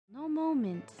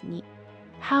moment に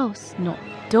ハウスの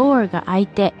ドアが開い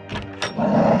て、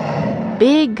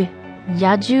Big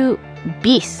野獣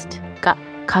ビーストが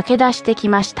駆け出してき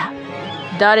ました。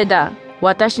誰だ、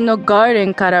私のガーデ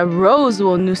ンからローズ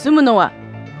を盗むのは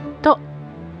と、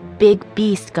Big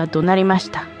Beast が怒鳴りま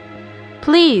した。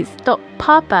Please と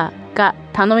パパが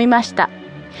頼みました。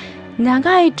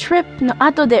長いトリップの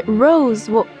後でロー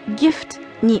ズをギフト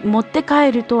に持って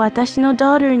帰ると私の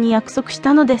ダーターに約束し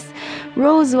たのです。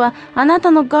ローズはあな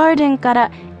たのガーデンか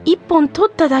ら一本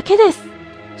取っただけです。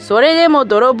それでも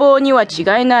泥棒には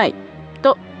違いない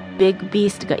とビッグビー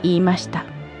ストが言いました。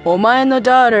お前の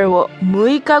ダーターを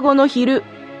6日後の昼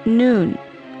noon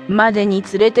までに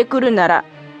連れてくるなら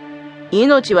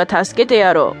命は助けて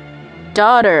やろう。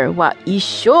ダーターは一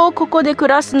生ここで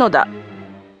暮らすのだ。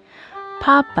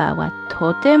パパは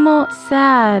とても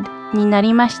sadにな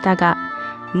りましたが、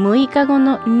6日後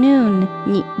の noon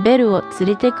にベルを連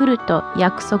れてくると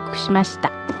約束しまし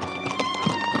た。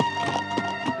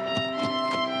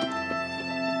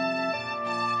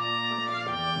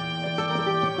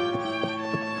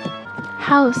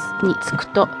ハウスに着く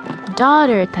と、ダ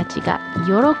ーターたちが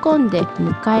喜んで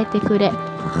迎えてくれ、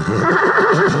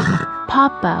パ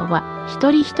パは一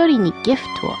人一人にギフ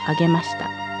トをあげました。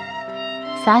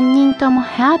3人とも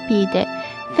ハッピーで、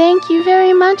Thank you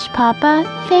very much, Papa.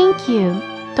 Thank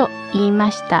you. と言い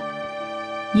ました。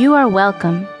You are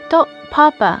welcome. と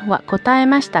パパは答え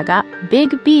ましたが、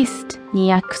Big Beast に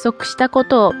約束したこ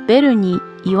とをベルに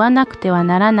言わなくては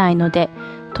ならないので、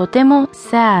とても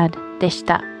sad でし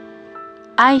た。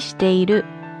愛している。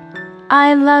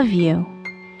I love you.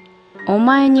 お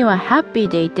前にはハッピー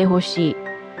でいてほし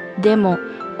い。でも、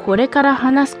これから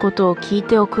話すことを聞い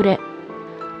ておくれ。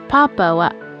パパ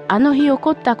はあの日起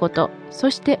こったこと、そ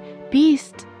してビー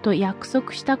ストと約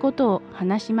束したことを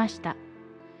話しました。